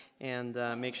and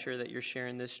make sure that you're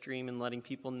sharing this stream and letting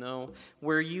people know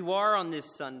where you are on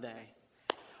this Sunday.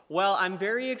 Well, I'm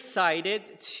very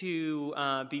excited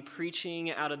to be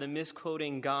preaching out of the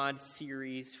Misquoting God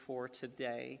series for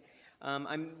today.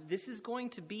 This is going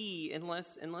to be,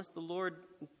 unless the Lord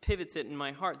pivots it in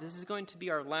my heart, this is going to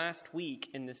be our last week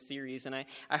in this series. And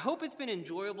I hope it's been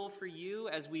enjoyable for you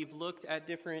as we've looked at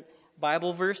different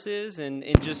Bible verses and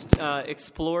just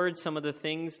explored some of the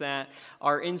things that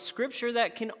are in Scripture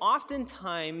that can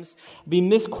oftentimes be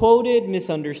misquoted,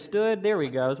 misunderstood. There we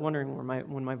go. I was wondering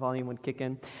when my volume would kick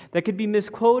in. That could be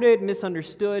misquoted,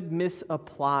 misunderstood,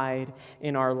 misapplied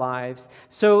in our lives.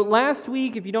 So last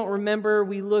week, if you don't remember,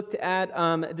 we looked at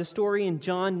the story in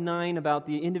John 9 about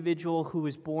the individual who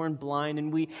was born blind,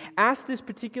 and we asked this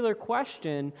particular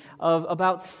question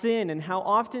about sin and how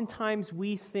oftentimes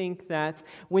we think that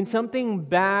when something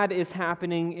bad is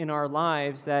happening in our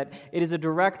lives, that it is a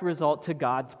direct result to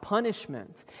God's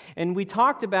punishment. And we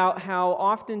talked about how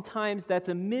oftentimes that's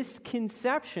a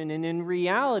misconception, and in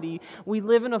reality, we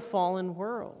live in a fallen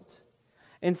world.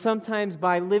 And sometimes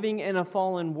by living in a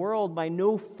fallen world, by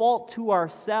no fault to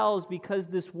ourselves, because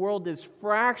this world is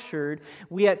fractured,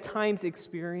 we at times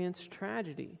experience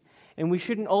tragedy. And we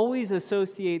shouldn't always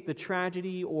associate the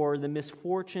tragedy or the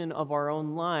misfortune of our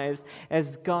own lives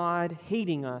as God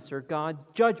hating us or God's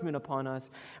judgment upon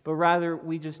us, but rather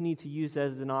we just need to use it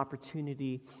as an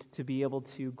opportunity to be able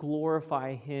to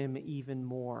glorify Him even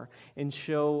more and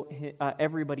show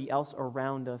everybody else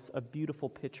around us a beautiful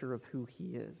picture of who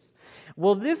He is.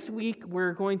 Well, this week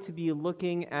we're going to be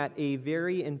looking at a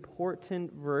very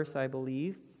important verse, I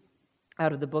believe,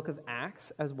 out of the book of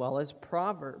Acts as well as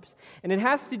Proverbs. And it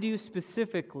has to do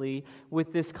specifically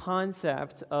with this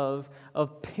concept of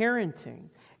parenting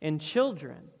and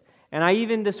children.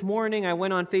 And this morning, I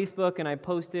went on Facebook and I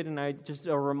posted, and just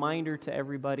a reminder to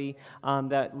everybody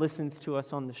that listens to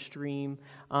us on the stream,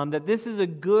 that this is a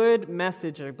good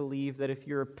message, I believe, that if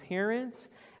you're a parent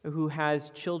who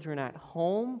has children at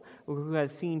home or who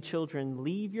has seen children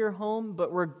leave your home,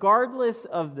 but regardless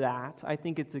of that, I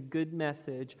think it's a good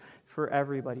message for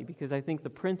everybody, because I think the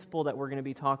principle that we're going to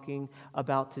be talking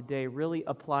about today really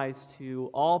applies to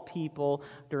all people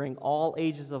during all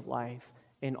ages of life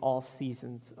in all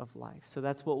seasons of life. So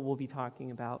that's what we'll be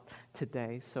talking about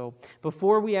today. So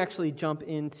before we actually jump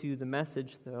into the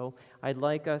message, though, I'd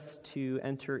like us to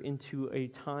enter into a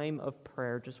time of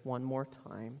prayer just one more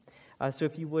time. So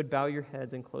if you would, bow your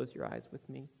heads and close your eyes with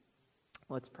me.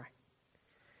 Let's pray.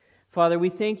 Father, we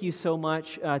thank you so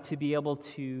much to be able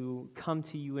to come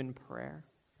to you in prayer,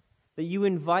 that you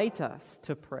invite us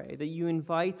to pray, that you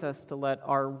invite us to let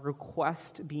our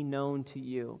request be known to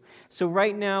you. So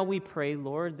right now we pray,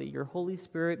 Lord, that your Holy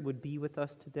Spirit would be with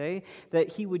us today, that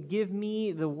He would give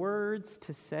me the words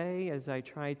to say as I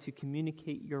try to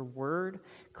communicate your word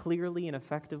clearly and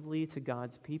effectively to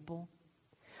God's people.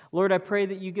 Lord, I pray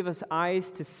that you give us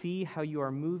eyes to see how you are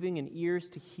moving and ears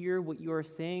to hear what you are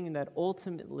saying, and that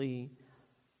ultimately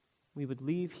we would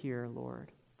leave here,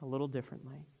 Lord, a little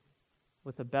differently,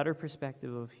 with a better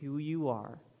perspective of who you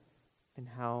are and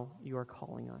how you are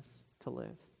calling us to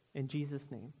live. In Jesus'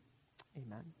 name,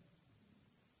 amen.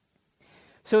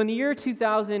 So in the year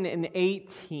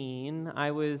 2018,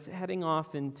 I was heading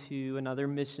off into another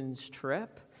missions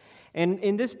trip. And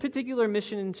in this particular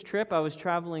missions trip, I was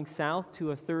traveling south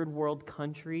to a third world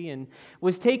country and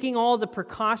was taking all the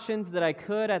precautions that I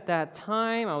could at that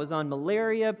time. I was on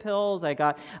malaria pills. I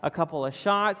got a couple of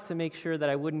shots to make sure that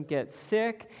I wouldn't get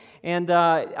sick. And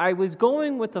I was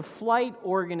going with a flight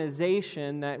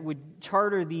organization that would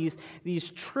charter these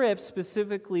trips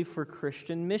specifically for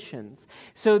Christian missions.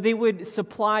 So they would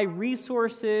supply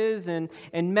resources and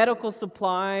medical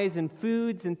supplies and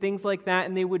foods and things like that,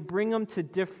 and they would bring them to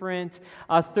different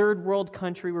third world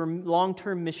country where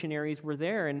long-term missionaries were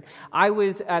there. And I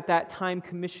was at that time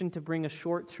commissioned to bring a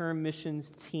short-term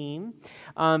missions team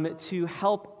to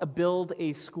help build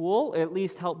a school, at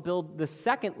least help build the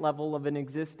second level of an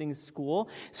existing school.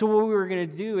 So what we were going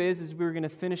to do is we were going to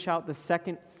finish out the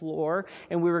second floor,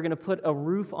 and we were going to put a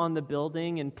roof on the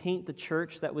building and paint the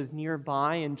church that was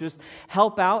nearby and just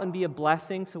help out and be a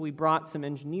blessing. So we brought some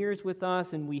engineers with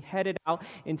us, and we headed out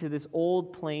into this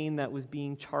old plane that was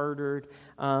being chartered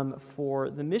for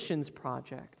the missions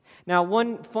project. Now,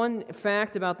 one fun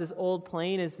fact about this old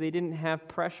plane is they didn't have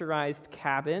pressurized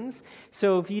cabins.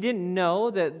 So if you didn't know,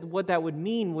 that what that would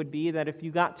mean would be that if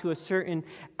you got to a certain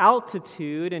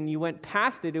altitude and you went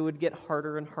past it, it would get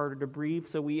harder and harder to breathe.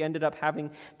 So we ended up having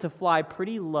to fly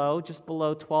pretty low, just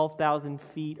below 12,000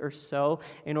 feet or so,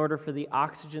 in order for the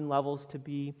oxygen levels to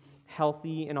be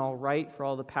healthy and all right for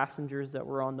all the passengers that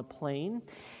were on the plane.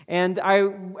 And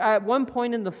at one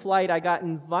point in the flight, I got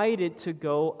invited to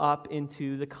go up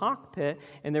into the cockpit,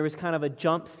 and there was kind of a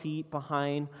jump seat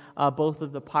behind both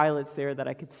of the pilots there that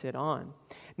I could sit on.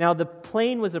 Now, the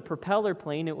plane was a propeller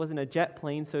plane. It wasn't a jet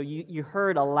plane, so you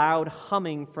heard a loud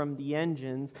humming from the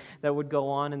engines that would go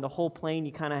on, and the whole plane,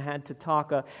 you kind of had to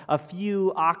talk a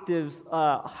few octaves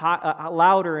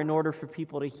louder in order for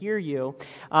people to hear you.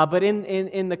 But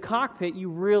in the cockpit, you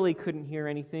really couldn't hear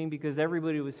anything because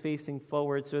everybody was facing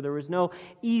forward, so there was no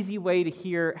easy way to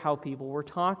hear how people were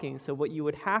talking. So what you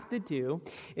would have to do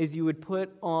is you would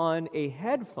put on a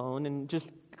headphone and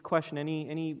just question,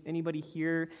 anybody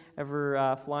here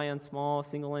ever fly on small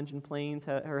single-engine planes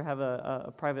or have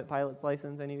a private pilot's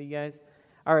license? Any of you guys?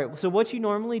 All right, so what you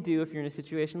normally do if you're in a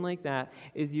situation like that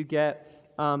is you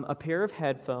get a pair of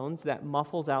headphones that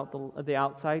muffles out the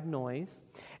outside noise,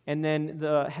 and then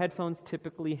the headphones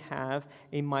typically have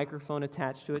a microphone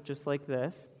attached to it just like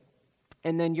this,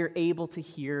 and then you're able to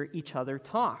hear each other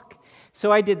talk. So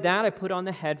I did that. I put on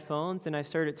the headphones and I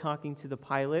started talking to the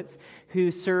pilots who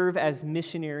serve as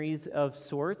missionaries of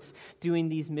sorts, doing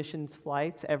these missions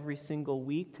flights every single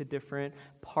week to different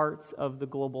parts of the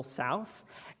global south.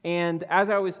 And as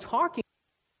I was talking,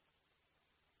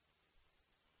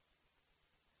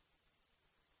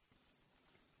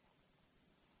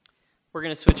 we're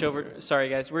going to switch over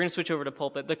to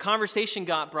pulpit. The conversation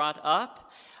got brought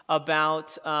up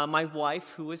about my wife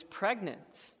who was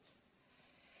pregnant.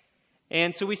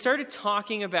 And so we started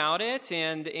talking about it,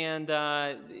 and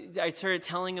I started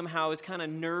telling him how I was kind of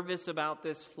nervous about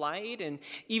this flight. And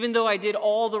even though I did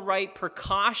all the right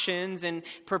precautions and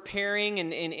preparing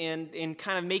and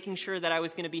kind of making sure that I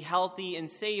was going to be healthy and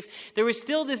safe, there was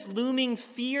still this looming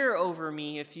fear over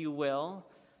me, if you will,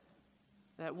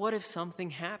 that what if something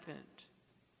happened?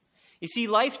 You see,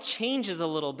 life changes a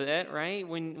little bit, right,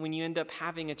 when you end up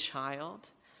having a child.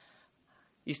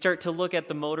 You start to look at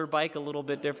the motorbike a little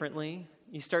bit differently.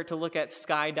 You start to look at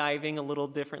skydiving a little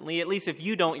differently. At least if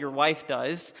you don't, your wife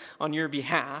does on your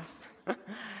behalf.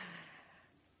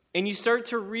 And you start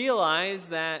to realize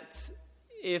that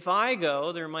if I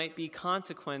go, there might be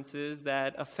consequences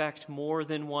that affect more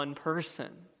than one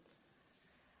person.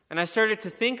 And I started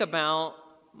to think about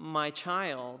my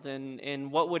child and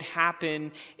what would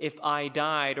happen if I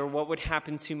died, or what would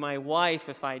happen to my wife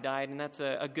if I died. And that's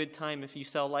a good time if you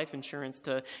sell life insurance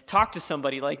to talk to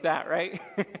somebody like that, right?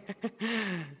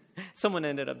 Someone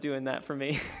ended up doing that for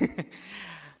me.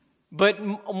 But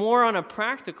more on a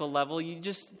practical level, you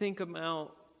just think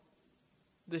about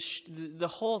the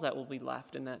hole that will be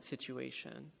left in that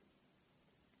situation.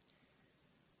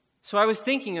 So I was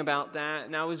thinking about that,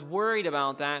 and I was worried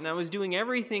about that, and I was doing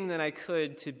everything that I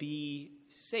could to be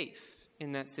safe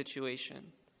in that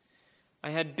situation. I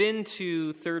had been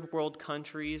to third world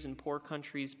countries and poor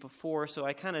countries before, so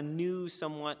I kind of knew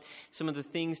somewhat some of the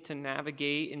things to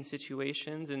navigate in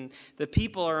situations, and the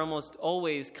people are almost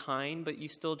always kind, but you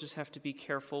still just have to be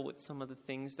careful with some of the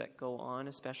things that go on,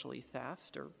 especially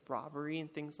theft or robbery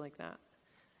and things like that.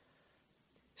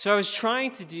 So I was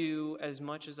trying to do as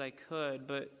much as I could,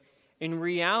 but in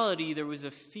reality, there was a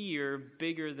fear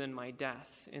bigger than my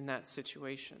death in that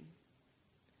situation.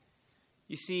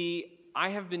 You see, I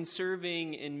have been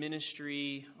serving in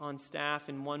ministry on staff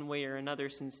in one way or another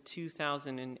since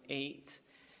 2008.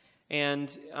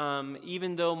 And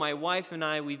even though my wife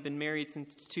and we've been married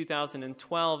since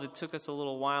 2012, it took us a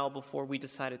little while before we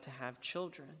decided to have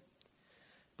children.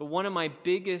 But one of my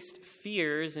biggest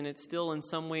fears, and it still in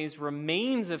some ways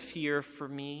remains a fear for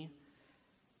me,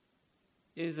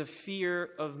 is a fear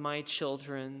of my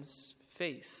children's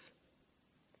faith.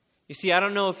 You see, I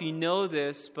don't know if you know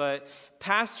this, but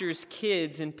pastors'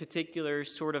 kids in particular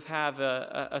sort of have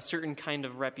a certain kind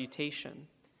of reputation.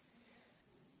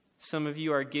 Some of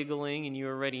you are giggling and you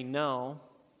already know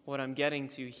what I'm getting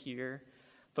to here.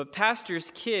 But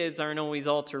pastors' kids aren't always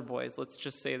altar boys, let's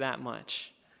just say that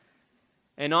much.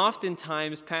 And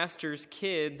oftentimes, pastors'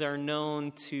 kids are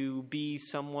known to be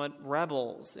somewhat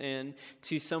rebels and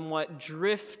to somewhat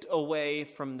drift away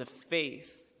from the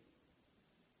faith.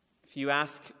 If you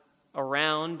ask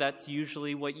around, that's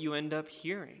usually what you end up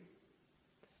hearing.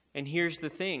 And here's the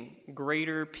thing,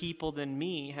 greater people than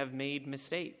me have made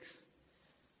mistakes.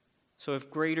 So if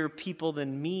greater people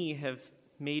than me have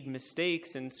made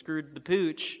mistakes and screwed the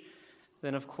pooch,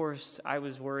 then of course I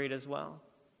was worried as well.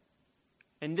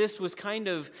 And this was kind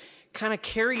of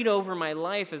carried over my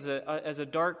life as a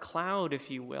dark cloud, if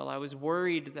you will. I was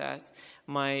worried that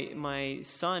my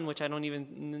son, which I don't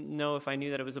even know if I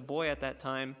knew that it was a boy at that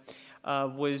time,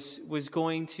 was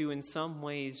going to in some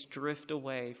ways drift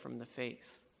away from the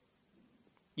faith.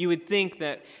 You would think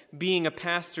that being a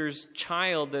pastor's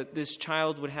child, that this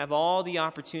child would have all the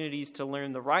opportunities to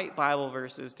learn the right Bible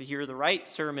verses, to hear the right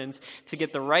sermons, to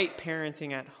get the right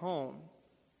parenting at home.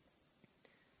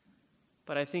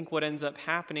 But I think what ends up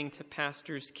happening to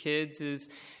pastors' kids is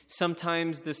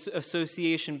sometimes this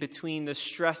association between the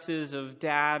stresses of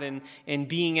dad and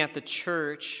being at the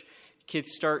church,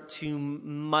 kids start to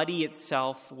muddy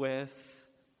itself with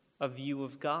a view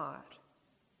of God,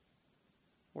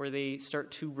 where they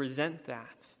start to resent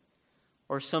that.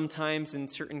 Or sometimes in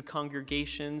certain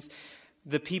congregations,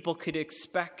 the people could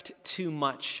expect too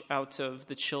much out of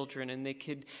the children, and they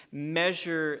could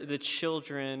measure the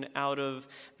children out of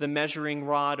the measuring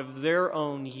rod of their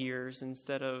own years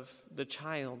instead of the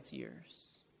child's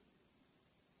years.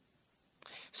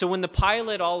 So when the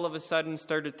pilot all of a sudden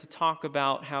started to talk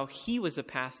about how he was a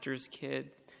pastor's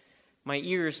kid, my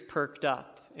ears perked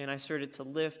up. And I started to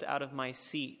lift out of my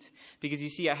seat. Because you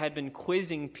see, I had been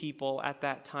quizzing people at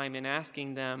that time and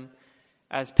asking them,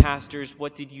 as pastors,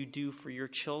 what did you do for your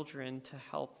children to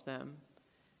help them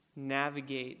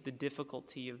navigate the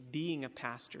difficulty of being a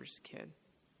pastor's kid?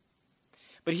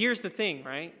 But here's the thing,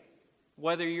 right?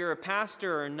 Whether you're a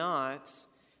pastor or not,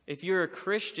 if you're a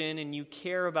Christian and you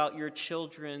care about your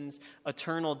children's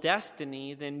eternal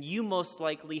destiny, then you most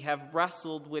likely have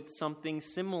wrestled with something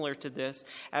similar to this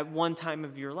at one time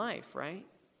of your life, right?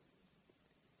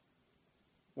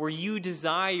 Where you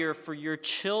desire for your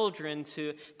children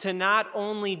to not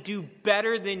only do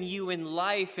better than you in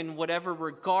life in whatever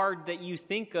regard that you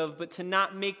think of, but to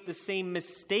not make the same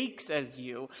mistakes as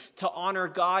you, to honor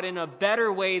God in a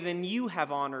better way than you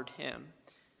have honored Him.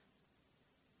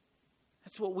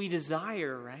 That's what we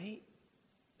desire, right?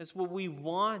 That's what we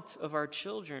want of our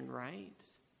children, right?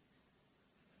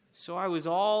 So I was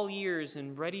all ears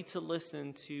and ready to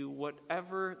listen to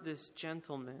whatever this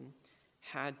gentleman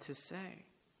had to say.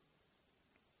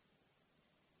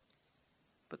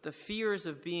 But the fears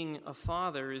of being a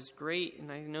father is great,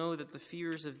 and I know that the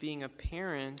fears of being a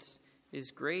parent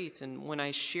is great. And when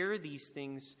I share these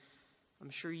things, I'm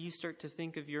sure you start to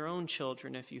think of your own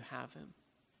children if you have them.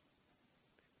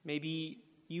 Maybe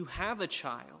you have a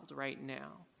child right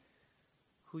now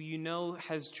who you know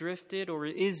has drifted or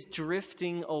is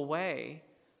drifting away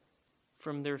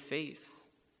from their faith,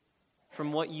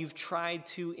 from what you've tried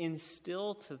to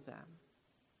instill to them.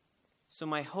 So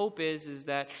my hope is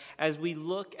that as we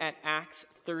look at Acts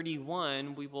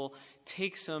 31, we will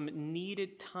take some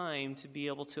needed time to be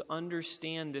able to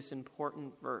understand this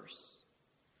important verse.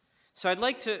 So I'd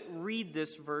like to read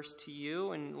this verse to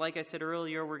you, and like I said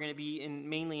earlier, we're going to be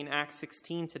mainly in Acts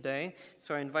 16 today,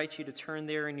 so I invite you to turn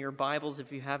there in your Bibles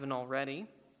if you haven't already.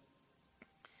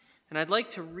 And I'd like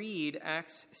to read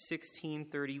Acts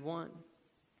 16:31.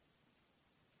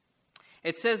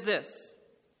 It says this: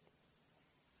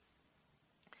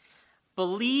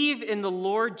 "Believe in the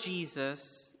Lord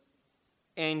Jesus,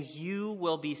 and you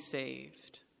will be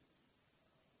saved."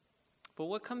 But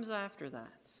what comes after that?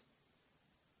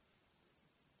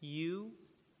 You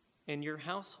and your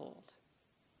household.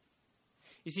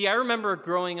 You see, I remember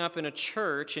growing up in a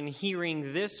church and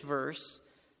hearing this verse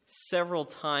several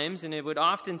times, and it would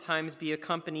oftentimes be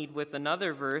accompanied with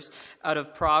another verse out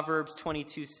of Proverbs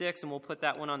 22:6, and we'll put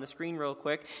that one on the screen real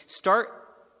quick.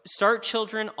 Start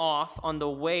children off on the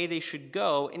way they should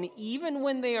go, and even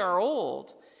when they are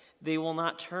old, they will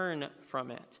not turn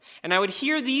from it. And I would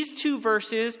hear these two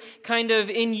verses kind of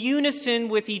in unison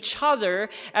with each other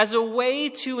as a way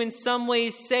to, in some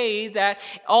ways, say that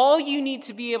all you need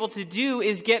to be able to do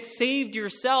is get saved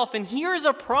yourself. And here's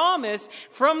a promise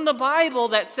from the Bible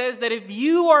that says that if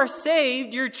you are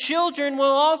saved, your children will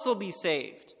also be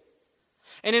saved.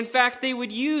 And in fact, they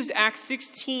would use Acts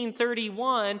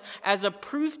 16:31 as a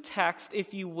proof text,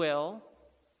 if you will,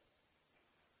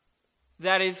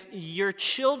 that if your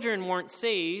children weren't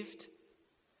saved,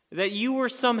 that you were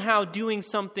somehow doing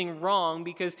something wrong,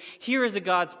 because here is a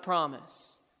God's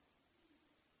promise.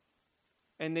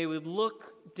 And they would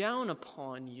look down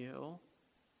upon you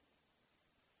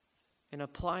and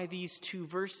apply these two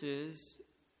verses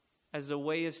as a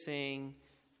way of saying,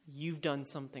 you've done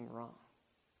something wrong.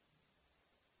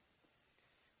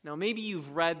 Now, maybe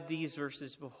you've read these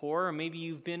verses before, or maybe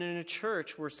you've been in a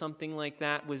church where something like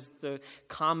that was the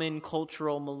common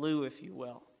cultural milieu, if you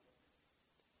will.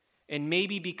 And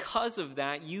maybe because of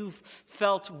that, you've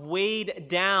felt weighed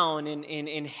down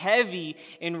and heavy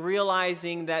in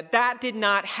realizing that that did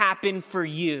not happen for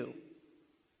you.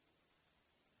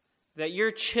 That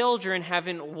your children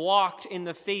haven't walked in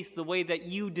the faith the way that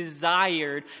you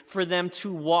desired for them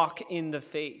to walk in the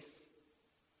faith.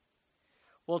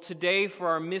 Well, today for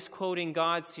our Misquoting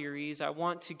God series, I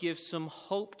want to give some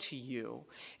hope to you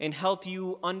and help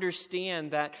you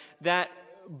understand that that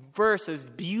verse, as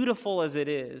beautiful as it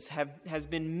is, has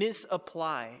been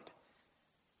misapplied.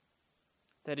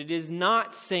 That it is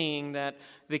not saying that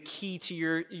the key to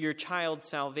your child's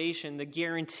salvation, the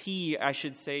guarantee, I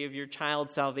should say, of your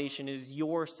child's salvation is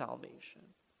your salvation.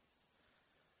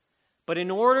 But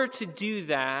in order to do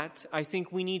that, I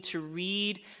think we need to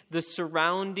read the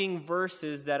surrounding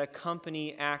verses that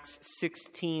accompany Acts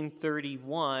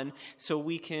 16:31 so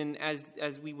we can,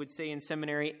 as we would say in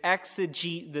seminary,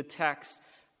 exegete the text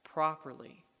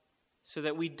properly, so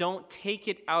that we don't take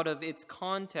it out of its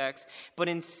context, but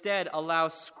instead allow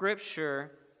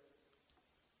Scripture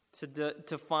to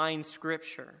define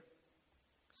Scripture.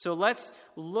 So let's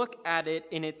look at it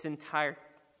in its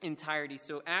entirety.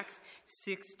 So Acts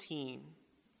 16.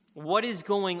 What is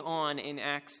going on in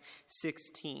Acts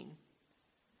 16?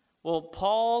 Well,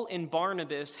 Paul and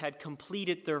Barnabas had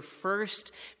completed their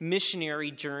first missionary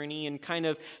journey and kind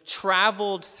of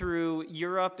traveled through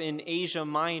Europe and Asia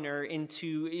Minor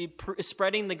into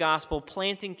spreading the gospel,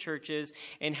 planting churches,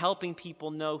 and helping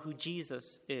people know who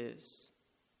Jesus is.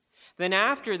 Then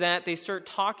after that, they start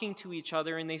talking to each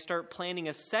other and they start planning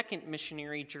a second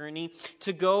missionary journey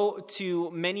to go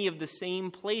to many of the same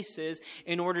places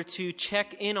in order to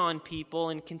check in on people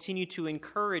and continue to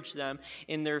encourage them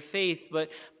in their faith.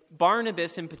 But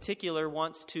Barnabas in particular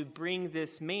wants to bring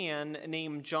this man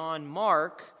named John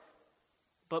Mark,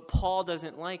 but Paul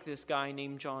doesn't like this guy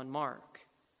named John Mark.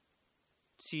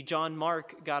 See, John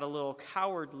Mark got a little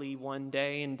cowardly one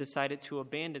day and decided to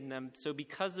abandon them. So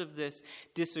because of this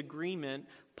disagreement,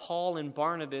 Paul and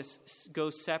Barnabas go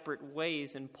separate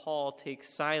ways, and Paul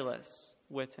takes Silas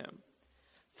with him.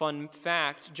 Fun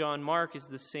fact, John Mark is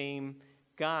the same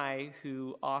guy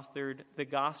who authored the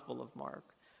Gospel of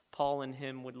Mark. Paul and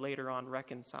him would later on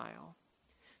reconcile.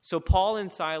 So Paul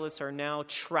and Silas are now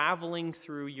traveling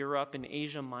through Europe and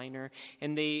Asia Minor,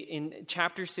 and in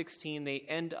chapter 16, they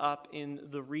end up in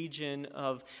the region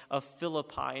of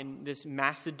Philippi, in this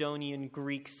Macedonian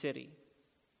Greek city.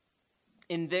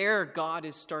 And there, God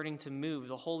is starting to move.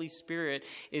 The Holy Spirit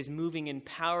is moving in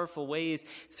powerful ways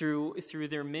through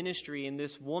their ministry. And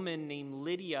this woman named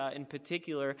Lydia in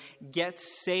particular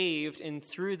gets saved, and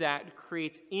through that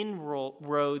creates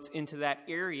inroads into that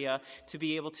area to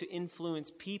be able to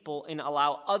influence people and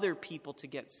allow other people to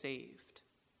get saved.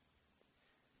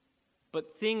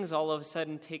 But things all of a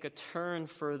sudden take a turn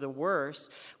for the worse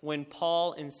when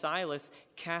Paul and Silas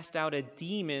cast out a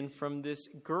demon from this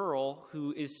girl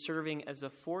who is serving as a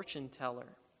fortune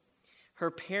teller.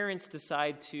 Her parents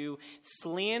decide to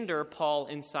slander Paul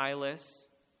and Silas.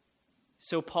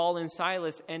 So Paul and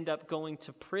Silas end up going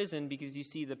to prison because you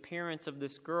see the parents of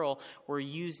this girl were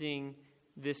using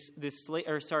the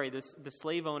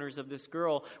slave owners of this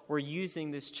girl were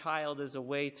using this child as a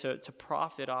way to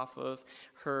profit off of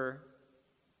her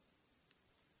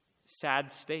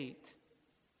sad state.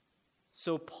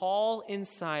 So Paul and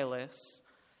Silas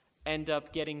end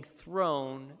up getting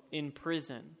thrown in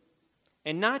prison.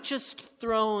 And not just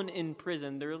thrown in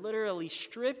prison, they're literally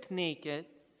stripped naked,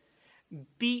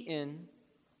 beaten,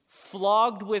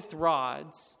 flogged with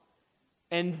rods,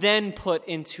 and then put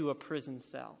into a prison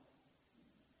cell.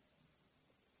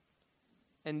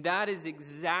 And that is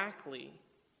exactly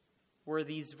where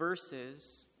these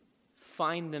verses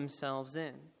find themselves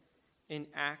in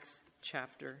Acts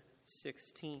chapter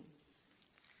 16.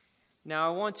 Now,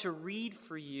 I want to read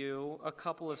for you a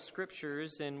couple of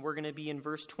scriptures, and we're going to be in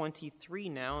verse 23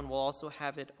 now, and we'll also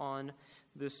have it on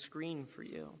the screen for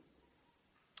you.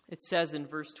 It says in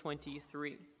verse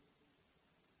 23,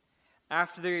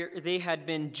 after they have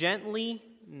been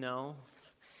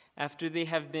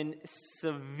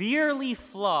severely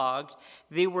flogged,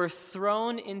 they were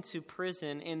thrown into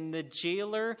prison, and the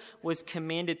jailer was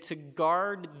commanded to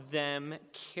guard them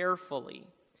carefully.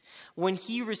 When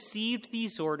he received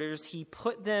these orders, he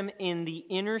put them in the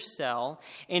inner cell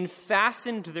and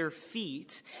fastened their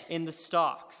feet in the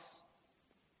stocks.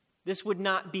 This would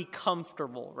not be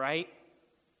comfortable, right?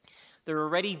 They're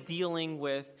already dealing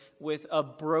with a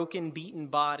broken, beaten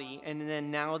body, and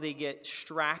then now they get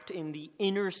strapped in the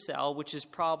inner cell, which is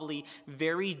probably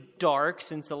very dark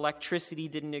since electricity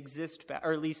didn't exist back,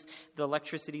 or at least the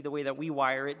electricity, the way that we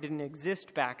wire it, didn't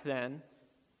exist back then.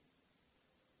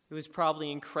 It was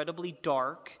probably incredibly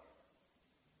dark,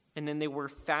 and then they were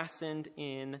fastened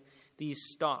in these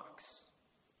stocks.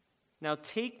 Now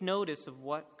take notice of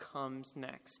what comes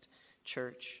next,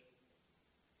 church.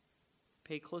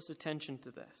 Pay close attention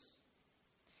to this.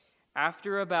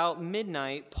 After about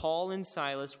midnight, Paul and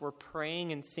Silas were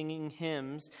praying and singing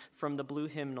hymns from the blue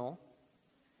hymnal.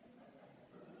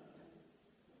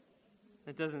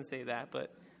 It doesn't say that, but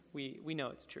we know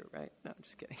it's true, right? No, I'm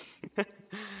just kidding.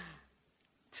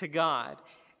 To God.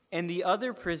 And the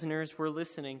other prisoners were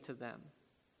listening to them.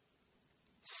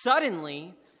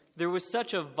 Suddenly, there was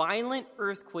such a violent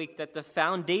earthquake that the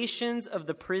foundations of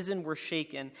the prison were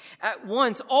shaken. At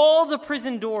once, all the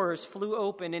prison doors flew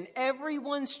open and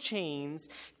everyone's chains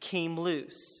came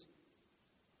loose.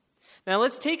 Now,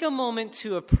 let's take a moment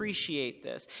to appreciate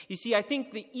this. You see, I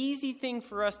think the easy thing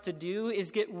for us to do is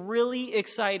get really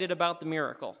excited about the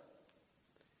miracle.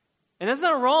 And that's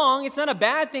not wrong. It's not a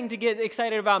bad thing to get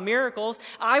excited about miracles.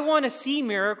 I want to see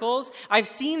miracles. I've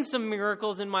seen some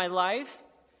miracles in my life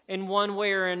in one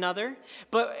way or another.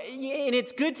 And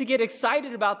it's good to get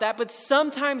excited about that. But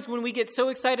sometimes when we get so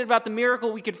excited about the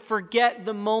miracle, we could forget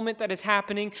the moment that is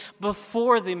happening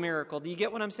before the miracle. Do you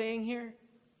get what I'm saying here?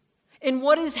 And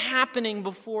what is happening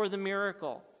before the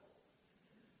miracle?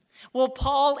 Well,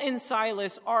 Paul and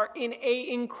Silas are in an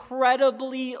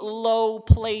incredibly low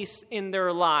place in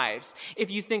their lives, if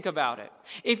you think about it.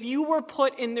 If you were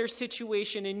put in their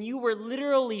situation and you were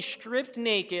literally stripped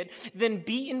naked, then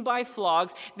beaten by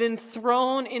flogs, then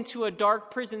thrown into a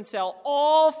dark prison cell,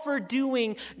 all for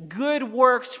doing good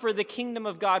works for the kingdom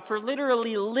of God, for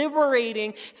literally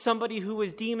liberating somebody who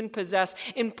was demon-possessed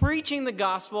and preaching the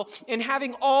gospel and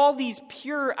having all these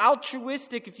pure,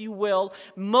 altruistic, if you will,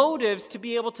 motives to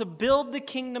be able to build the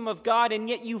kingdom of God, and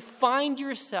yet you find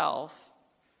yourself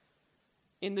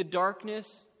in the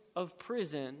darkness of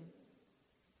prison.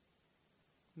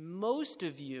 Most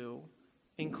of you,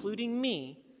 including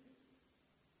me,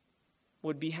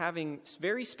 would be having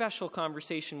very special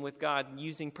conversation with God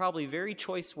using probably very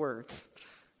choice words,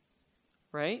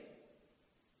 right?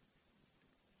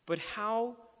 But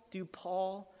how do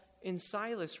Paul and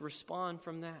Silas respond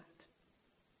from that?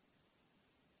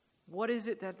 What is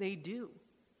it that they do?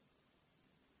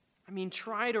 I mean,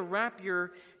 try to wrap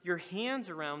your hands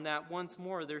around that once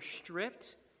more. They're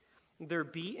stripped, they're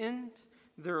beaten,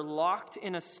 they're locked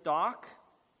in a stock.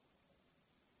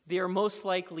 They are most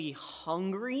likely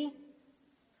hungry,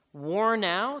 worn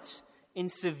out, in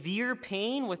severe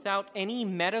pain without any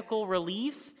medical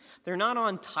relief. They're not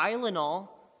on Tylenol.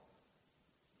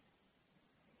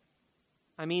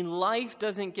 I mean, life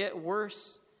doesn't get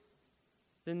worse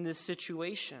than this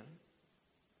situation.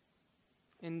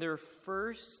 And their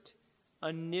first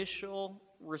initial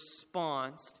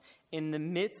response in the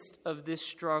midst of this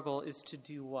struggle is to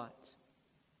do what?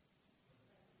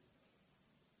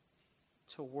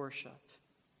 To worship,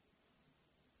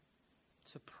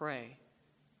 to pray,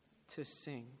 to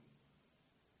sing.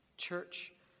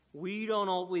 Church, we don't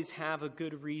always have a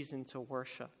good reason to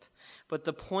worship. But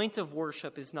the point of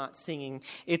worship is not singing.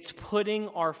 It's putting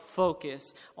our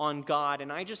focus on God.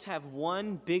 And I just have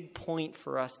one big point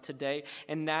for us today,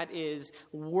 and that is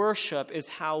worship is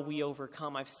how we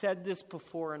overcome. I've said this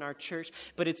before in our church,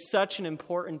 but it's such an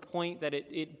important point that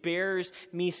it bears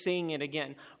me saying it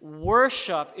again.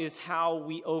 Worship is how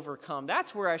we overcome.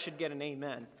 That's where I should get an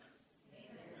amen.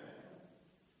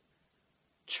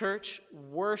 Church,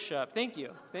 worship. Thank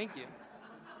you. Thank you.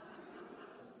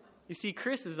 You see,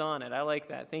 Chris is on it. I like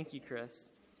that. Thank you,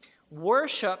 Chris.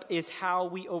 Worship is how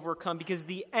we overcome because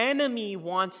the enemy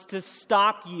wants to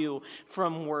stop you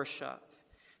from worship.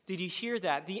 Did you hear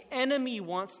that? The enemy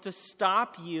wants to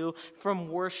stop you from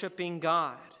worshiping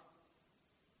God.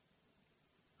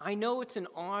 I know it's an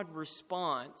odd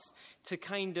response to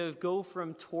kind of go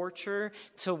from torture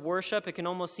to worship. It can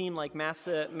almost seem like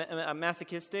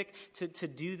masochistic to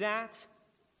do that.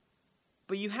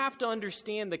 But you have to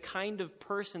understand the kind of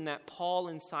person that Paul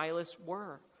and Silas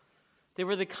were. They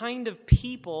were the kind of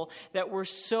people that were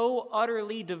so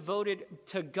utterly devoted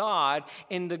to God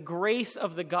and the grace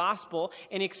of the gospel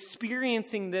and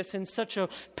experiencing this in such a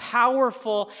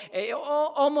powerful,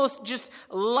 almost just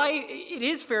life, it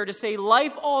is fair to say,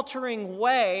 life-altering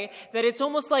way that it's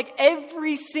almost like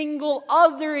every single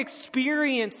other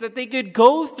experience that they could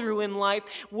go through in life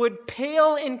would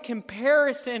pale in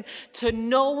comparison to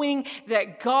knowing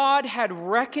that God had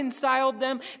reconciled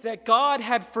them, that God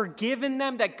had forgiven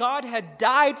them, that God had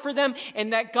died for them,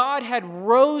 and that God had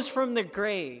rose from the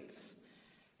grave,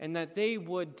 and that they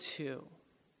would too.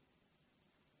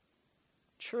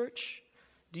 Church,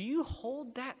 do you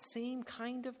hold that same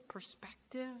kind of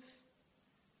perspective?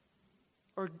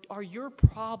 Or are your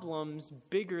problems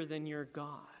bigger than your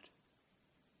God?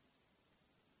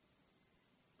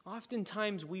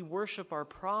 Oftentimes we worship our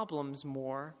problems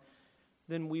more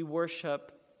than we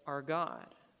worship our God.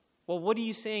 Well, what are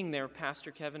you saying there,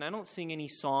 Pastor Kevin? I don't sing any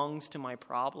songs to my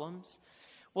problems.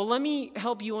 Well, let me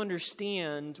help you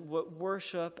understand what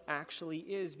worship actually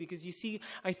is, because you see,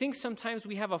 I think sometimes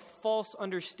we have a false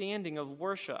understanding of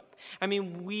worship. I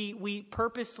mean, we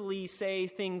purposely say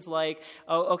things like,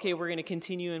 oh, okay, we're going to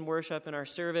continue in worship in our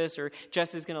service, or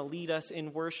Jess is going to lead us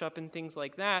in worship and things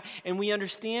like that. And we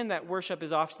understand that worship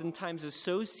is oftentimes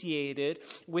associated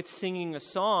with singing a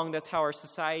song. That's how our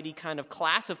society kind of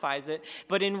classifies it.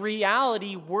 But in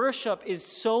reality, worship is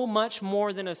so much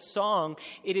more than a song.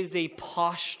 It is a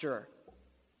posture.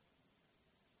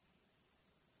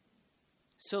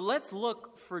 So let's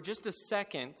look for just a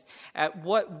second at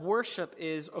what worship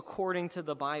is according to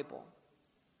the Bible.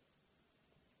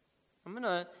 I'm going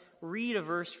to read a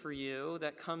verse for you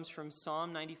that comes from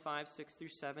Psalm 95, 6 through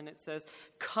 7. It says,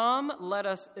 "Come, let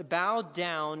us bow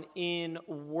down in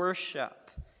worship.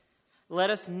 Let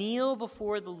us kneel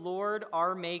before the Lord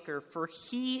our Maker, for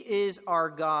he is our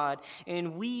God,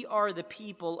 and we are the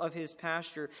people of his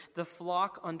pasture, the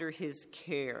flock under his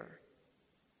care."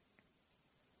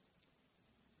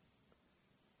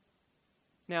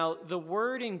 Now, the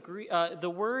word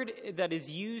that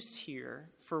is used here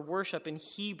for worship in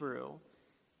Hebrew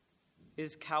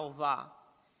is kalvah.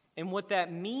 And what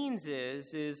that means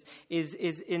is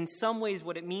in some ways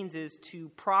what it means is to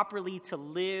properly to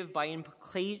live, by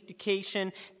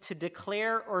implication, to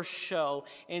declare or show.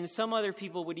 And some other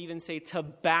people would even say to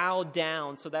bow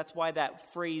down. So that's why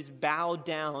that phrase bow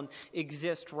down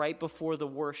exists right before the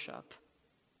worship.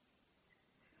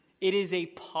 It is a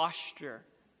posture.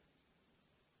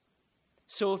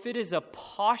 So if it is a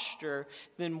posture,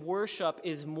 then worship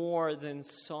is more than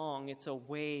song. It's a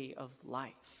way of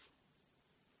life.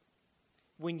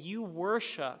 When you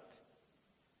worship,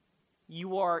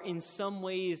 you are in some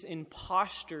ways in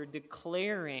posture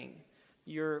declaring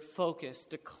your focus,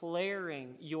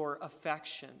 declaring your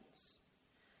affections.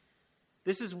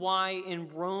 This is why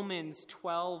in Romans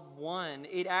 12:1,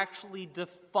 it actually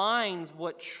defines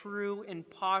what true and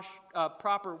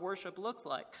proper worship looks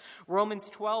like.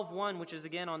 Romans 12:1, which is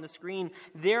again on the screen,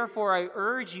 "Therefore I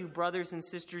urge you, brothers and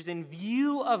sisters, in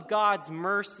view of God's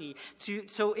mercy,"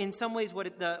 so in some ways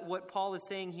what Paul is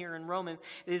saying here in Romans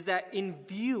is that in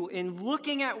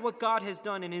looking at what God has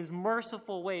done in his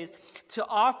merciful ways, to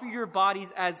offer your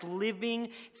bodies as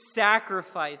living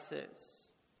sacrifices.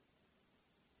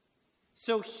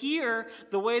 So here,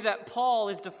 the way that Paul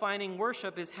is defining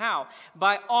worship is how?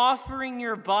 By offering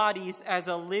your bodies as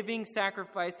a living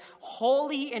sacrifice,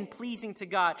 holy and pleasing to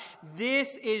God.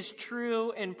 This is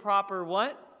true and proper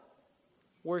what?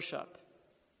 Worship.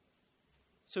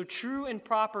 So true and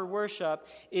proper worship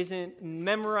isn't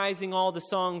memorizing all the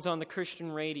songs on the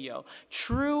Christian radio.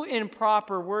 True and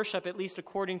proper worship, at least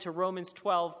according to Romans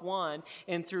 12:1,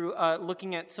 and through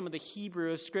looking at some of the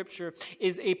Hebrew of Scripture,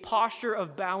 is a posture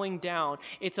of bowing down.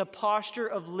 It's a posture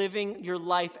of living your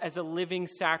life as a living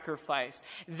sacrifice.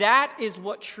 That is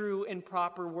what true and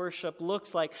proper worship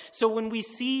looks like. So when we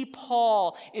see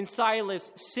Paul and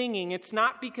Silas singing, it's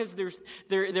not because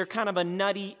they're kind of a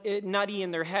nutty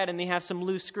in their head and they have some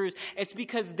loose screws. It's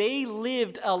because they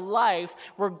lived a life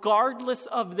regardless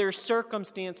of their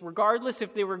circumstance, regardless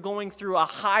if they were going through a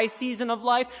high season of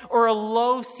life or a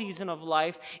low season of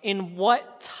life, in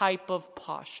what type of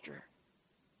posture?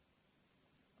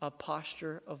 A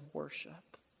posture of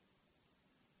worship.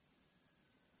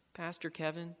 Pastor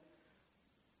Kevin,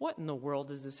 what in the world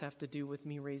does this have to do with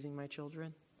me raising my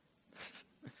children?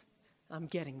 I'm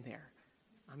getting there,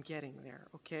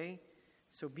 okay?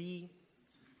 So be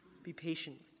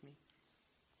patient with me.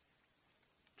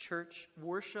 Church,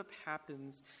 worship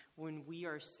happens when we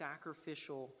are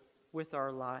sacrificial with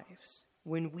our lives.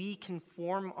 When we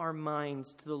conform our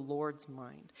minds to the Lord's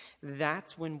mind,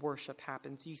 that's when worship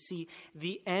happens. You see,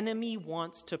 the enemy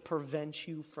wants to prevent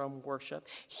you from worship.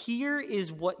 Here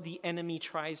is what the enemy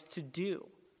tries to do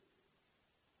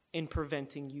in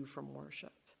preventing you from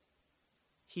worship.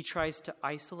 He tries to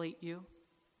isolate you.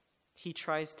 He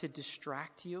tries to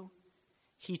distract you.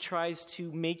 He tries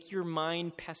to make your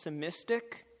mind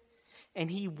pessimistic,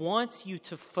 and he wants you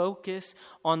to focus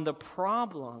on the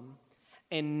problem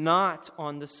and not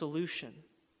on the solution.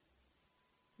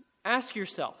 Ask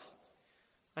yourself,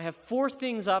 I have 4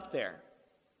 things up there.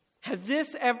 Has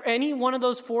any one of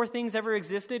those 4 things ever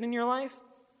existed in your life?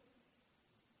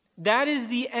 That is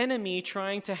the enemy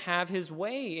trying to have his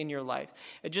way in your life.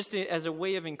 Just as a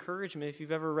way of encouragement, if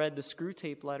you've ever read the Screw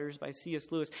Tape Letters by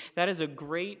C.S. Lewis, that is a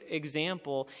great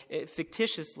example,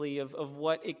 fictitiously, of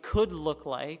what it could look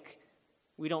like.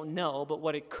 We don't know, but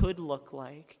what it could look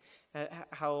like,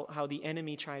 how the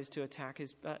enemy tries to attack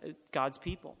God's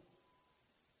people.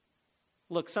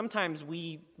 Look, sometimes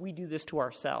we do this to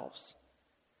ourselves.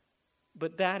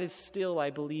 But that is still, I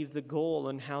believe, the goal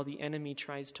and how the enemy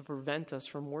tries to prevent us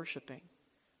from worshiping.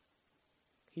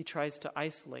 He tries to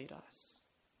isolate us.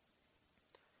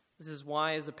 This is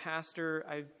why, as a pastor,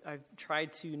 I've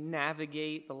tried to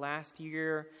navigate the last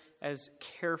year as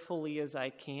carefully as I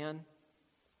can,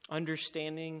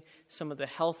 understanding some of the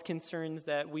health concerns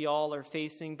that we all are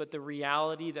facing, but the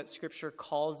reality that Scripture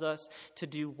calls us to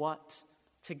do what?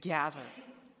 To gather.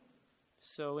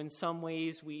 So in some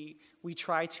ways, we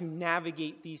try to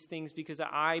navigate these things because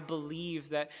I believe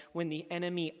that when the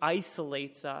enemy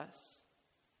isolates us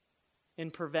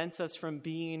and prevents us from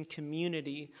being in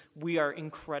community, we are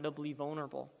incredibly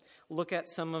vulnerable. Look at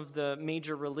some of the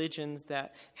major religions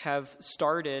that have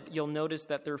started. You'll notice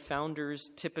that their founders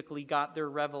typically got their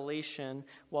revelation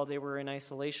while they were in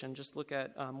isolation. Just look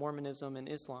at Mormonism and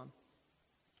Islam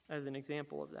as an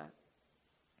example of that.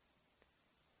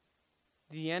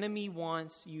 The enemy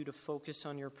wants you to focus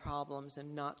on your problems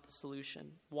and not the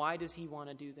solution. Why does he want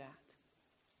to do that?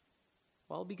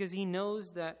 Well, because he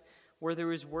knows that where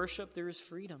there is worship, there is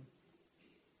freedom.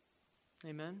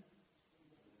 Amen?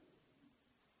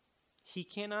 He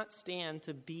cannot stand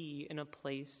to be in a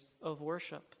place of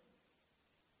worship.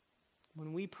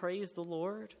 When we praise the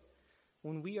Lord,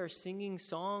 when we are singing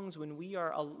songs, when we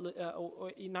are,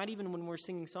 not even when we're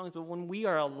singing songs, but when we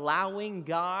are allowing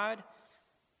God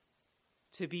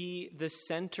to be the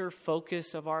center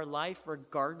focus of our life,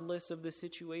 regardless of the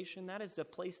situation, that is the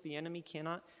place the enemy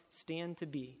cannot stand to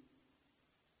be.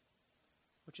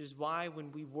 Which is why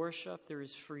when we worship, there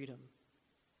is freedom.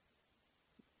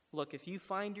 Look, if you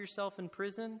find yourself in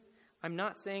prison, I'm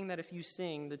not saying that if you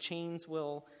sing, the chains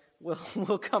will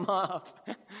come off.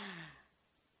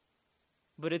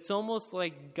 But it's almost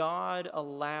like God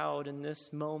allowed in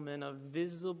this moment a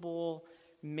visible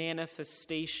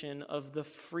manifestation of the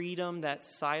freedom that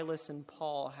Silas and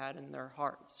Paul had in their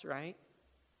hearts, right?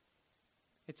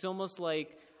 It's almost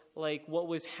like what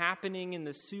was happening in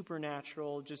the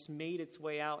supernatural just made its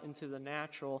way out into the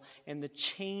natural, and the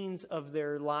chains of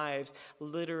their lives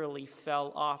literally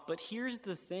fell off. But here's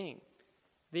the thing.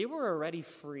 They were already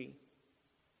free.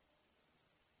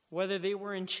 Whether they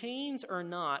were in chains or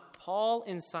not, Paul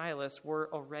and Silas were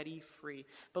already free.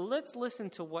 But let's listen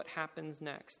to what happens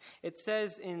next. It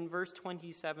says in verse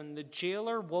 27, the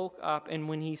jailer woke up, and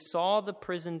when he saw the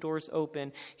prison doors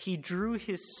open, he drew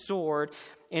his sword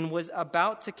and was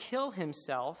about to kill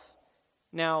himself.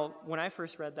 Now, when I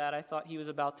first read that, I thought he was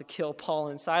about to kill Paul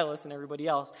and Silas and everybody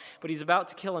else. But he's about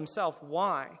to kill himself.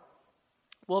 Why?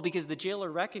 Well, because the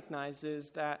jailer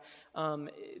recognizes that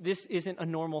this isn't a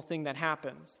normal thing that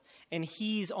happens. And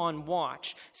he's on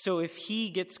watch. So if he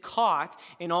gets caught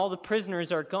and all the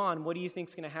prisoners are gone, what do you think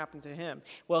is going to happen to him?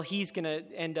 Well, he's going to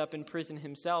end up in prison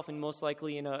himself, and most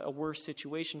likely in a worse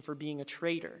situation for being a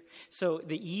traitor. So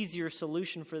the easier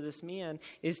solution for this man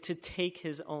is to take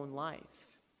his own life.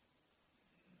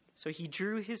 So he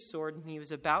drew his sword, and he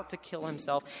was about to kill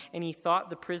himself, and he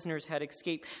thought the prisoners had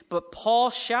escaped. But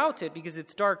Paul shouted, because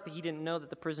it's dark, that he didn't know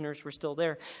that the prisoners were still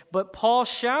there. But Paul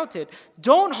shouted,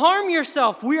 "Don't harm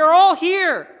yourself, we are all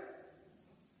here."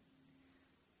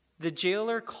 The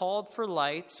jailer called for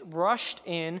lights, rushed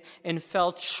in, and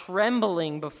fell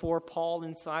trembling before Paul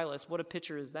and Silas. What a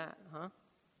picture is that, huh?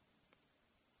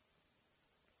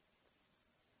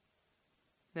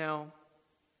 Now,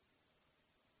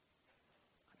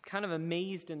 kind of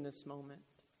amazed in this moment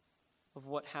of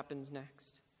what happens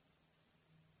next.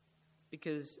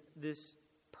 Because this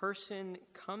person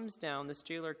comes down, this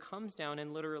jailer comes down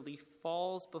and literally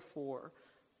falls before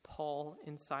Paul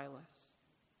and Silas.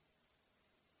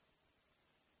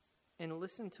 And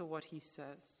listen to what he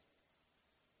says.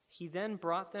 He then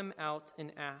brought them out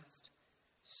and asked,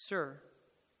 "Sir,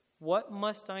 what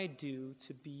must I do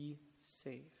to be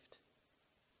saved?"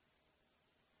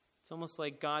 It's almost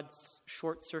like God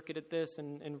short-circuited this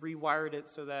and rewired it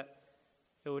so that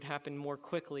it would happen more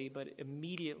quickly, but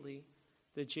immediately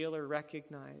the jailer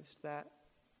recognized that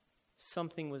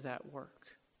something was at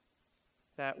work.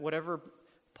 That whatever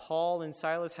Paul and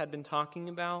Silas had been talking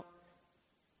about,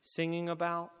 singing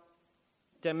about,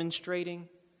 demonstrating,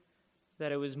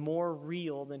 that it was more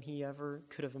real than he ever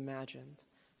could have imagined.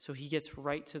 So he gets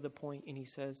right to the point and he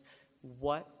says,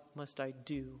 "What must I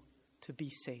do to be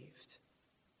saved?"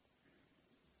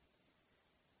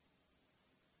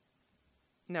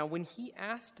 Now, when he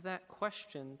asked that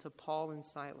question to Paul and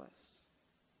Silas,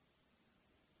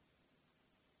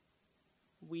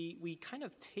 we kind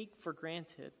of take for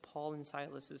granted Paul and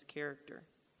Silas's character.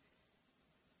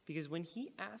 Because when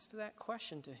he asked that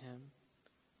question to him,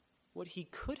 what he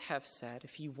could have said,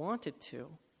 if he wanted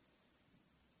to,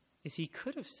 is he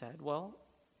could have said, "Well,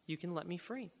 you can let me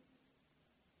free."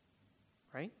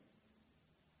 Right?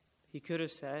 He could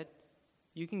have said,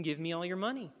 you can give me all your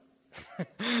money.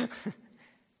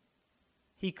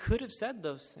 He could have said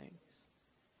those things.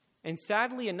 And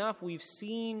sadly enough, we've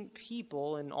seen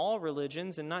people in all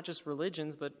religions, and not just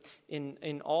religions, but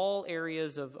in all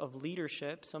areas of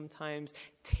leadership, sometimes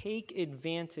take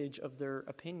advantage of their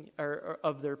opinion or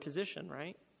of their position,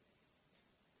 right?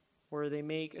 Where they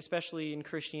make, especially in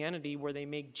Christianity, where they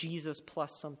make Jesus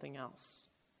plus something else.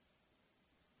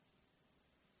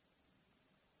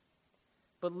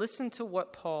 But listen to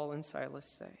what Paul and Silas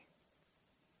say.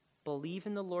 Believe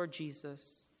in the Lord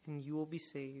Jesus, and you will be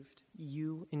saved,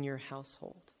 you and your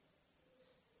household.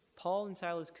 Paul and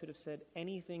Silas could have said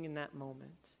anything in that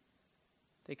moment.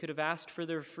 They could have asked for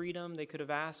their freedom. They could have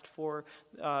asked for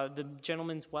the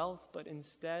gentleman's wealth, but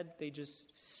instead they just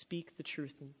speak the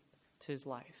truth to his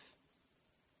life.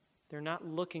 They're not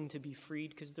looking to be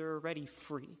freed because they're already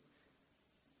free.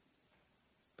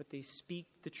 But they speak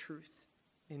the truth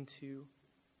into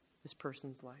this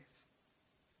person's life.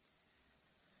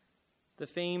 The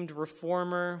famed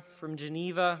reformer from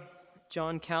Geneva,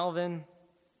 John Calvin,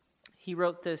 he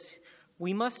wrote this: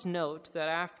 "We must note that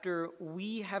after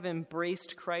we have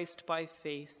embraced Christ by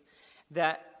faith,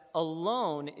 that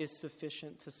alone is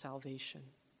sufficient to salvation."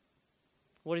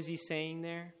 What is he saying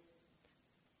there?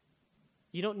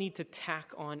 You don't need to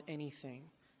tack on anything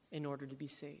in order to be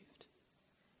saved.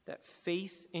 That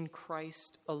faith in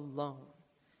Christ alone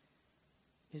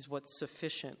is what's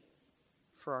sufficient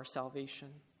for our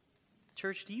salvation.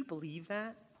 Church, do you believe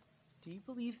that? Do you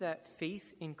believe that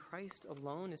faith in Christ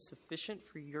alone is sufficient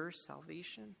for your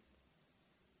salvation?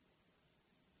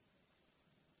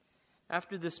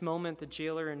 After this moment, the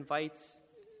jailer invites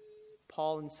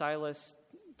Paul and Silas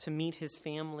to meet his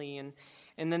family, and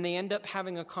then they end up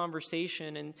having a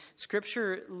conversation. And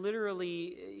Scripture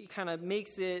literally kind of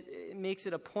makes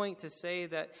it a point to say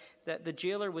that the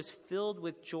jailer was filled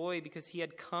with joy because he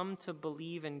had come to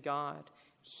believe in God,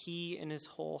 he and his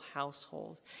whole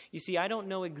household. You see, I don't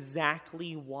know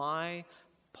exactly why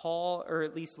Paul, or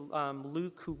at least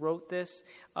Luke, who wrote this,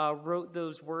 wrote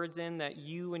those words in that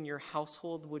you and your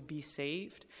household would be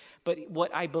saved. But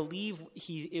what I believe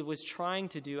it was trying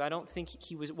to do, I don't think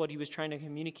what he was trying to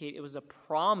communicate. It was a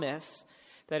promise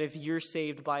that if you're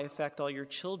saved, by effect, all your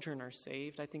children are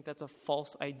saved. I think that's a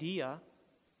false idea.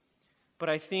 But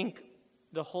I think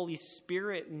the Holy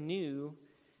Spirit knew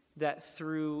that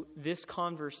through this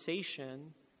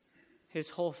conversation,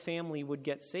 his whole family would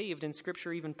get saved. And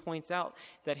Scripture even points out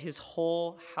that his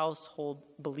whole household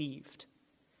believed.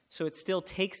 So it still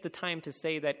takes the time to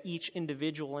say that each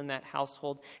individual in that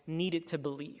household needed to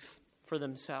believe for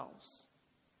themselves.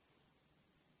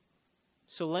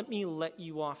 So let me let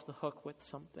you off the hook with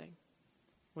something.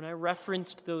 When I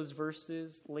referenced those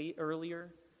verses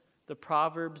earlier, the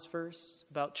Proverbs verse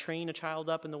about train a child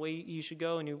up in the way you should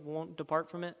go and you won't depart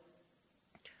from it,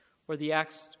 or the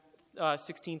Acts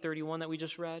 16:31 that we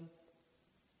just read,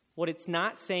 what it's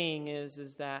not saying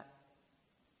is that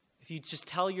if you just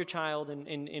tell your child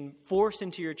and force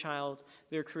into your child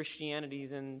their Christianity,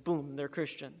 then boom, they're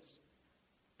Christians.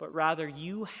 But rather,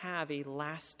 you have a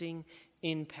lasting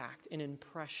impact, an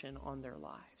impression on their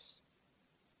lives.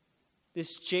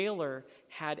 This jailer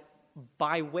had,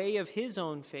 by way of his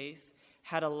own faith,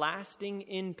 had a lasting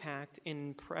impact and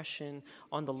impression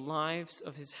on the lives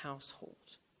of his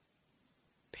household.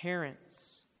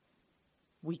 Parents,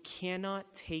 we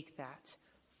cannot take that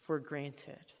for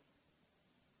granted.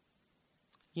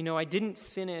 You know, I didn't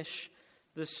finish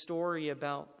the story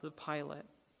about the pilot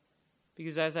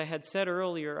because, as I had said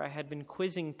earlier, I had been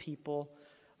quizzing people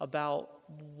about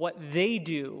what they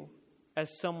do as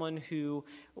someone who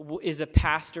is a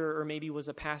pastor or maybe was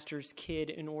a pastor's kid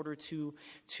in order to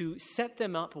set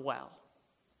them up well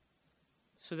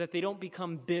so that they don't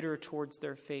become bitter towards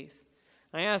their faith.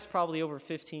 I asked probably over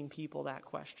 15 people that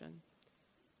question.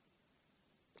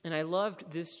 And I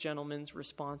loved this gentleman's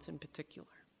response in particular.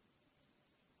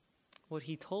 What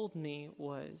he told me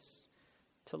was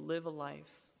to live a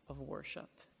life of worship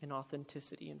and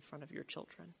authenticity in front of your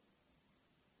children.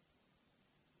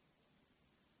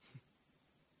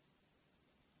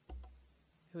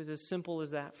 It was as simple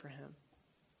as that for him.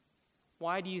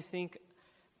 Why do you think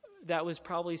that was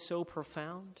probably so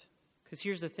profound? Because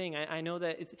here's the thing, I know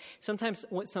that it's sometimes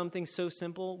something so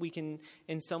simple, we can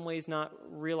in some ways not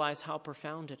realize how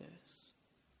profound it is.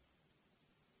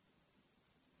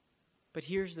 But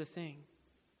here's the thing,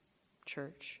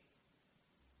 church.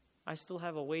 I still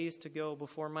have a ways to go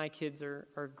before my kids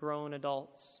are grown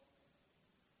adults.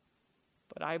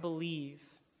 But I believe,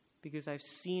 because I've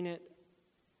seen it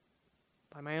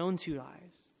by my own two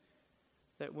eyes,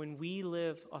 that when we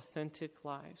live authentic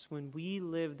lives, when we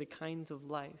live the kinds of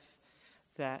life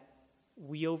that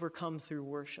we overcome through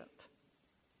worship.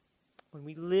 When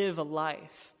we live a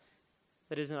life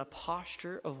that is in a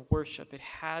posture of worship, it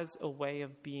has a way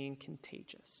of being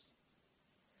contagious.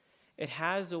 It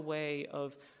has a way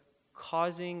of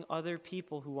causing other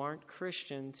people who aren't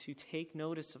Christian to take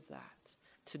notice of that,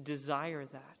 to desire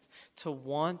that, to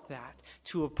want that,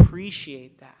 to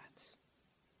appreciate that.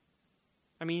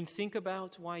 I mean, think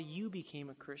about why you became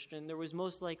a Christian. There was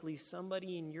most likely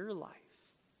somebody in your life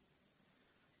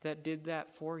that did that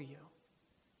for you.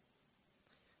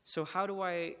 So how do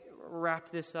I wrap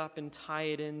this up and tie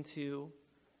it into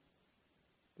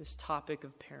this topic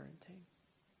of parenting?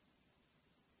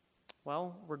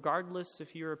 Well, regardless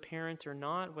if you're a parent or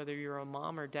not, whether you're a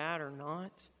mom or dad or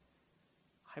not,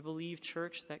 I believe,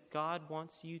 church, that God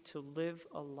wants you to live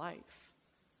a life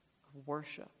of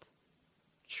worship,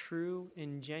 true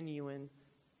and genuine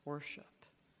worship.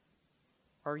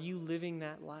 Are you living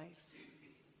that life?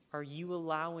 Are you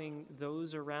allowing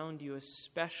those around you,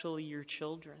 especially your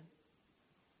children,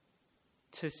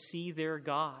 to see their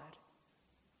God?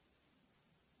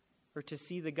 Or to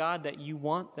see the God that you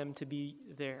want them to be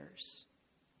theirs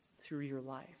through your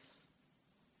life?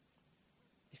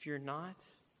 If you're not,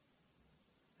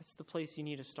 that's the place you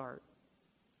need to start.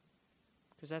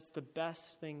 Because that's the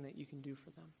best thing that you can do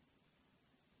for them.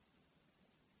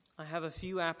 I have a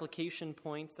few application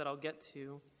points that I'll get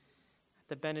to at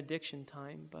the benediction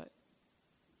time, but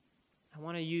I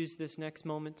want to use this next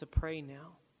moment to pray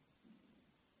now.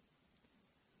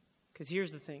 Because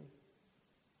here's the thing.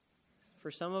 For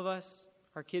some of us,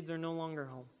 our kids are no longer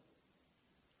home,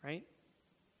 right?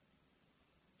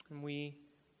 And we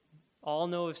all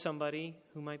know of somebody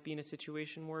who might be in a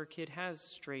situation where a kid has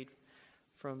strayed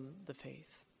from the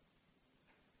faith.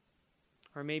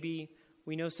 Or maybe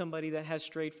we know somebody that has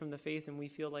strayed from the faith and we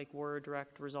feel like we're a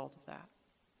direct result of that.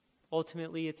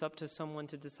 Ultimately, it's up to someone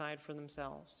to decide for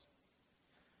themselves.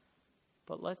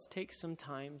 But let's take some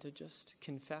time to just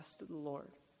confess to the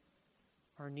Lord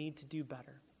our need to do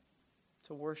better,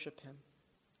 to worship Him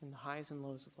in the highs and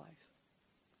lows of life.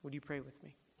 Would you pray with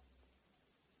me?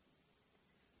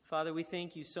 Father, we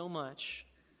thank you so much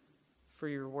for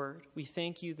your word. We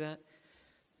thank you that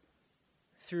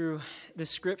through the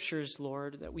scriptures,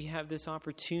 Lord, that we have this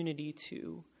opportunity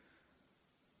to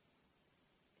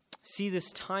see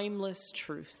this timeless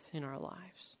truth in our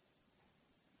lives,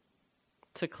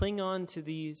 to cling on to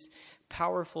these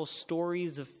powerful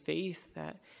stories of faith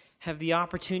that have the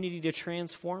opportunity to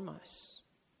transform us.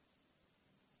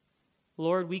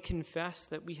 Lord, we confess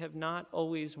that we have not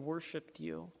always worshiped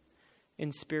you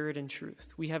in spirit and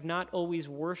truth. We have not always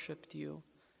worshiped you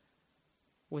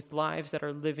with lives that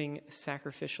are living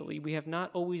sacrificially. We have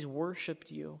not always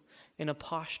worshiped you in a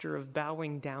posture of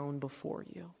bowing down before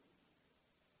you.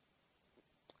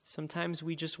 Sometimes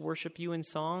we just worship you in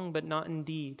song, but not in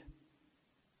deed.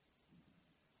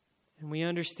 And we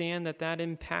understand that that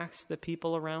impacts the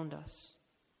people around us.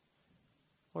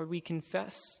 Lord, we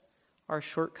confess our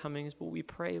shortcomings, but we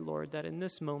pray, Lord, that in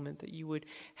this moment that you would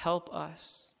help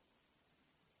us,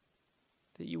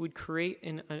 that you would create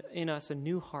in us a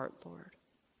new heart, Lord,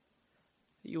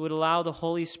 that you would allow the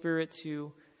Holy Spirit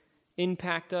to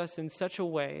impact us in such a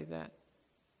way that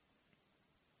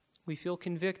we feel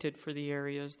convicted for the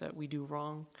areas that we do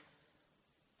wrong.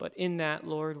 But in that,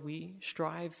 Lord, we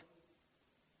strive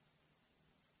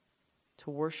to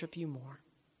worship you more.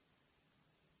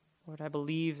 Lord, I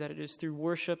believe that it is through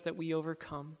worship that we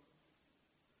overcome.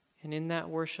 And in that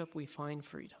worship, we find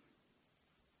freedom.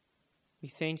 We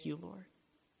thank you, Lord,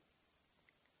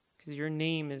 because your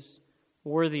name is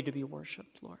worthy to be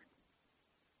worshiped, Lord.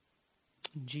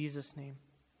 In Jesus' name,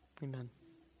 amen.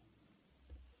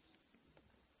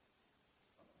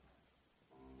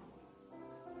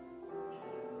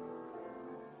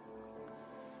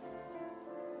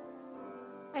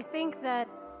 I think that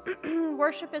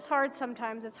worship is hard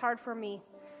sometimes. It's hard for me.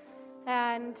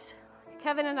 And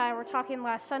Kevin and I were talking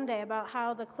last Sunday about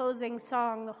how the closing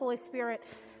song, the Holy Spirit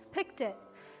picked it.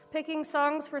 Picking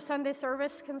songs for Sunday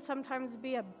service can sometimes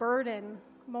be a burden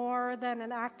more than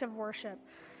an act of worship.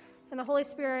 And the Holy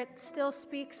Spirit still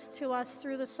speaks to us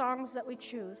through the songs that we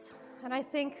choose. And I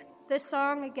think this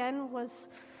song, again, was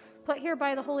put here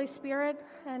by the Holy Spirit.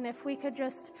 And if we could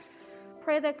just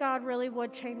pray that God really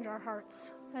would change our hearts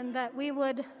and that we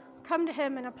would come to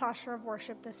him in a posture of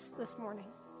worship this morning.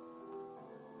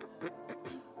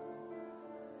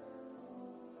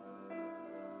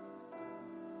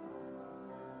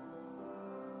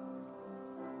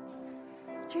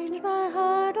 Change my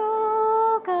heart,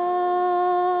 oh God,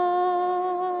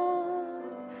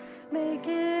 make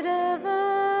it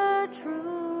ever true.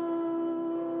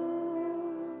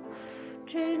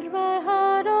 Change my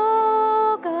heart,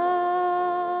 oh God.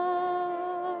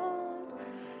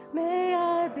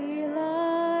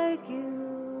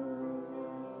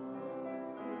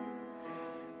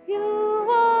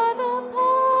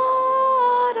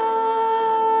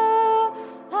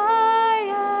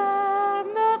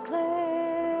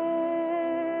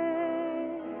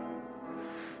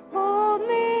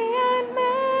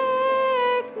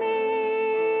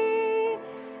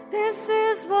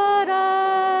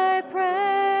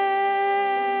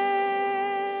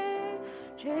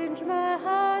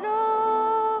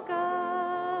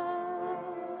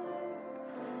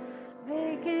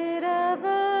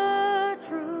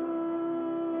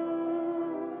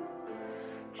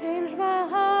 Change my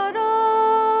heart,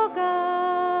 oh God.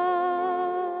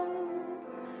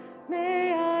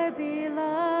 May I be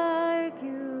like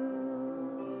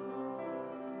you.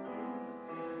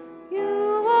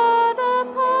 You are the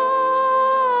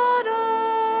potter,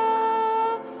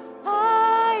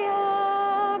 I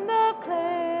am the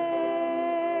clay.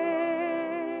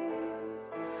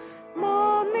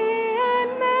 Mold me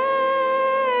and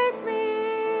make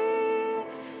me,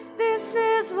 this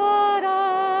is what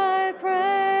I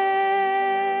pray.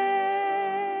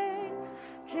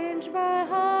 Change my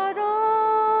heart,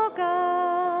 oh God,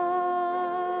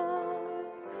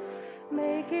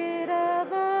 make it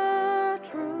ever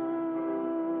true.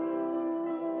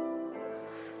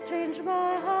 Change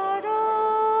my heart,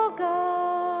 oh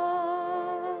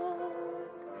God,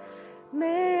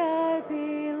 may I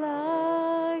be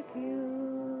like you.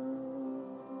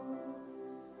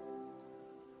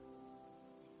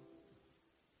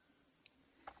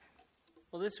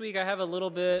 Well, this week I have a little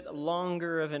bit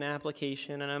longer of an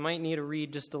application, and I might need to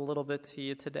read just a little bit to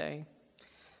you today.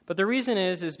 But the reason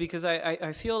is because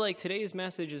I feel like today's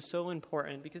message is so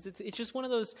important, because it's just one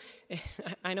of those,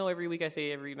 I know every week I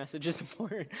say every message is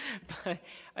important, but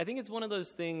I think it's one of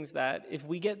those things that if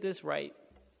we get this right,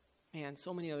 man,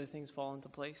 so many other things fall into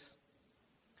place.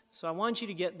 So I want you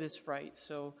to get this right.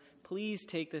 So please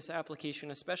take this application,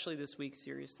 especially this week,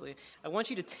 seriously. I want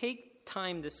you to take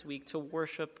time this week to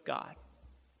worship God.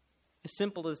 As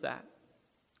simple as that.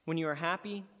 When you are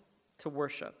happy, to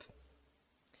worship.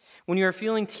 When you are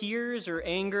feeling tears or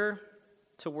anger,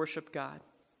 to worship God.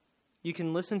 You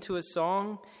can listen to a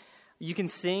song, you can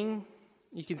sing,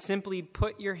 you can simply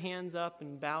put your hands up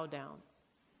and bow down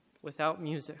without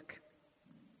music.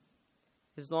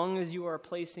 As long as you are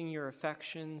placing your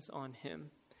affections on Him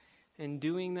and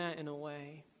doing that in a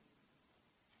way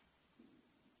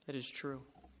that is true.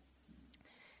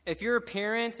 If you're a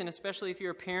parent, and especially if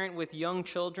you're a parent with young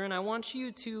children, I want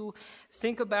you to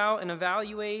think about and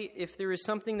evaluate if there is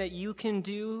something that you can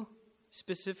do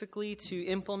specifically to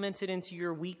implement it into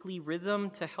your weekly rhythm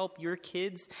to help your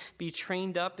kids be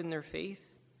trained up in their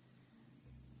faith.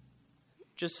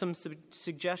 Just some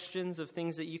suggestions of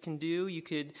things that you can do. You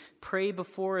could pray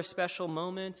before a special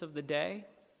moment of the day.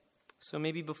 So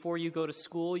maybe before you go to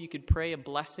school, you could pray a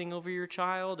blessing over your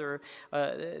child, or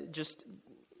just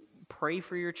pray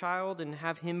for your child and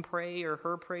have him pray or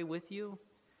her pray with you.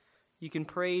 You can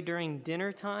pray during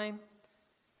dinner time.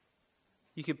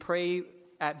 You could pray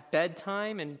at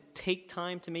bedtime and take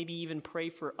time to maybe even pray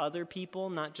for other people,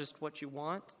 not just what you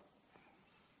want.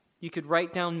 You could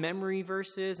write down memory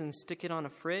verses and stick it on a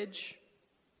fridge.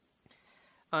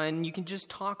 And you can just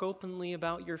talk openly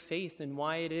about your faith and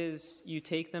why it is you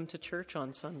take them to church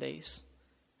on Sundays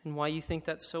and why you think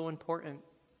that's so important.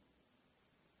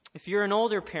 If you're an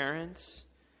older parent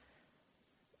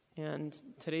and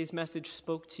today's message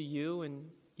spoke to you and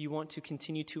you want to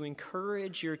continue to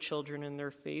encourage your children in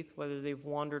their faith, whether they've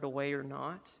wandered away or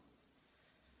not,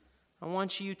 I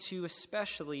want you to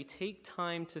especially take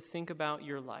time to think about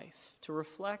your life, to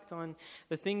reflect on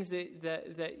the things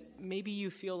that maybe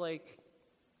you feel like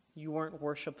you weren't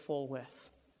worshipful with.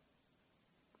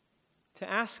 To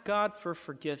ask God for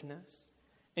forgiveness.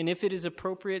 And if it is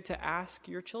appropriate, to ask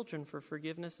your children for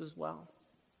forgiveness as well.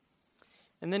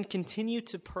 And then continue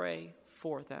to pray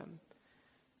for them.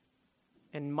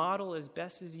 And model as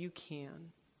best as you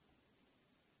can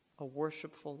a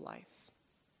worshipful life.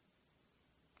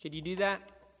 Could you do that,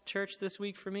 church, this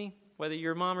week for me? Whether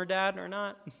you're mom or dad or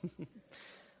not?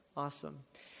 Awesome.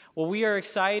 Well, we are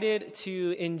excited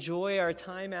to enjoy our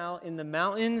time out in the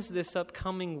mountains this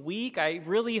upcoming week. I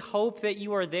really hope that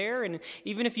you are there, and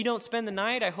even if you don't spend the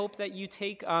night, I hope that you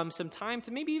take some time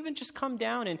to maybe even just come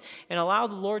down and allow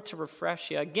the Lord to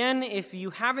refresh you. Again, if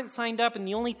you haven't signed up and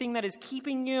the only thing that is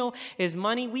keeping you is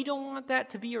money, we don't want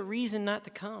that to be a reason not to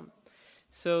come.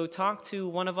 So talk to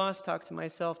one of us, talk to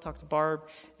myself, talk to Barb,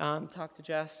 talk to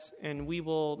Jess, and we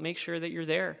will make sure that you're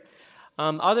there.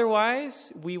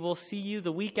 Otherwise, we will see you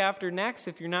the week after next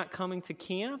if you're not coming to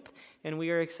camp, and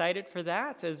we are excited for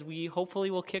that as we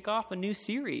hopefully will kick off a new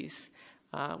series,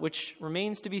 which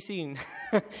remains to be seen.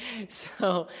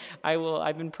 So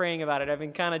I've been praying about it. I've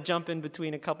been kind of jumping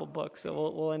between a couple books, so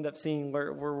we'll end up seeing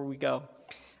where we go.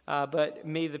 But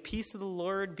may the peace of the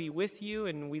Lord be with you,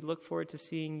 and we look forward to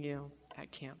seeing you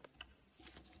at camp.